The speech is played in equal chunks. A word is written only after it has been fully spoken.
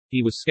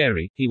He was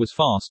scary, he was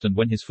fast, and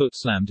when his foot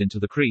slammed into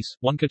the crease,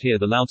 one could hear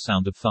the loud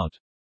sound of thud.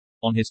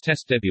 On his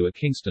Test debut at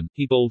Kingston,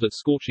 he bowled at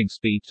scorching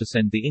speed to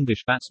send the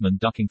English batsman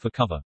ducking for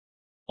cover.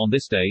 On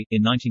this day,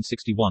 in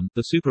 1961,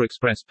 the Super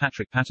Express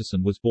Patrick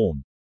Patterson was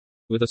born.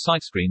 With a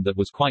sight screen that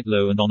was quite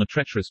low and on a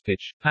treacherous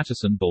pitch,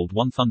 Patterson bowled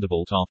one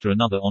thunderbolt after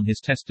another on his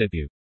Test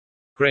debut.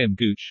 Graham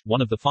Gooch,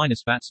 one of the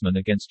finest batsmen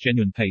against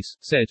genuine pace,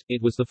 said,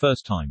 "It was the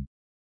first time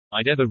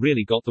I'd ever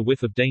really got the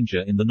whiff of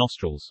danger in the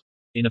nostrils."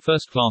 In a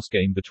first-class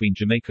game between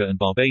Jamaica and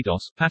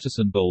Barbados,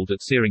 Patterson bowled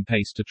at searing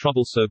pace to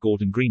trouble Sir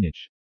Gordon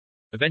Greenidge.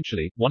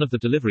 Eventually, one of the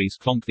deliveries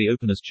clonked the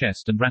opener's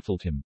chest and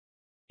rattled him.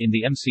 In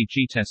the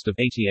MCG Test of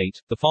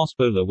 '88, the fast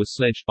bowler was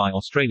sledged by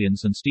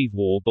Australians and Steve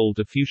Waugh bowled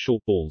a few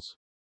short balls.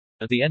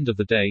 At the end of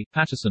the day,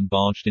 Patterson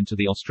barged into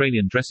the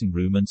Australian dressing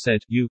room and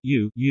said, "You.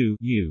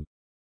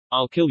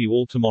 I'll kill you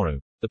all tomorrow."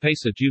 The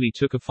pacer duly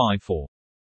took a 5-4.